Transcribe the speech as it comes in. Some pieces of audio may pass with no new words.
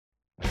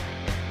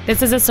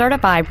This is a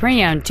certified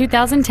pre-owned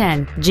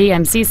 2010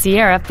 GMC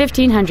Sierra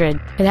 1500.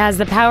 It has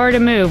the power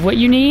to move what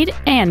you need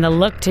and the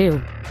look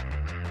too.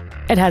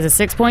 It has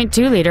a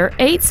 6.2-liter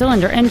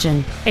 8-cylinder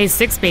engine, a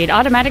 6-speed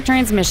automatic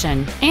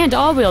transmission, and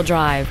all-wheel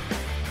drive.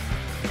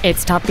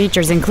 Its top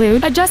features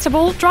include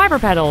adjustable driver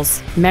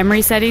pedals,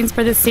 memory settings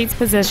for the seat's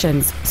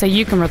positions so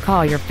you can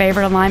recall your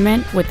favorite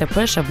alignment with the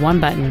push of one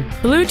button,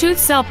 Bluetooth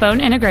cell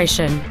phone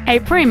integration, a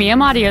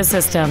premium audio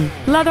system,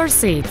 leather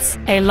seats,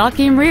 a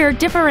locking rear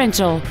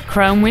differential,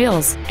 chrome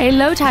wheels, a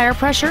low tire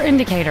pressure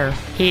indicator,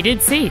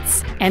 heated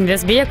seats, and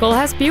this vehicle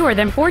has fewer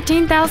than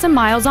 14,000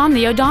 miles on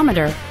the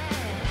odometer.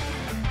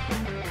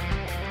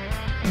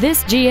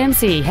 This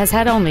GMC has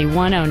had only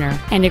one owner,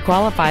 and it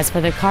qualifies for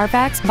the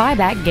Carfax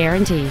buyback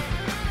guarantee.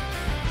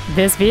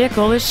 This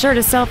vehicle is sure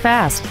to sell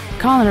fast.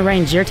 Call and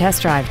arrange your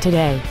test drive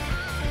today.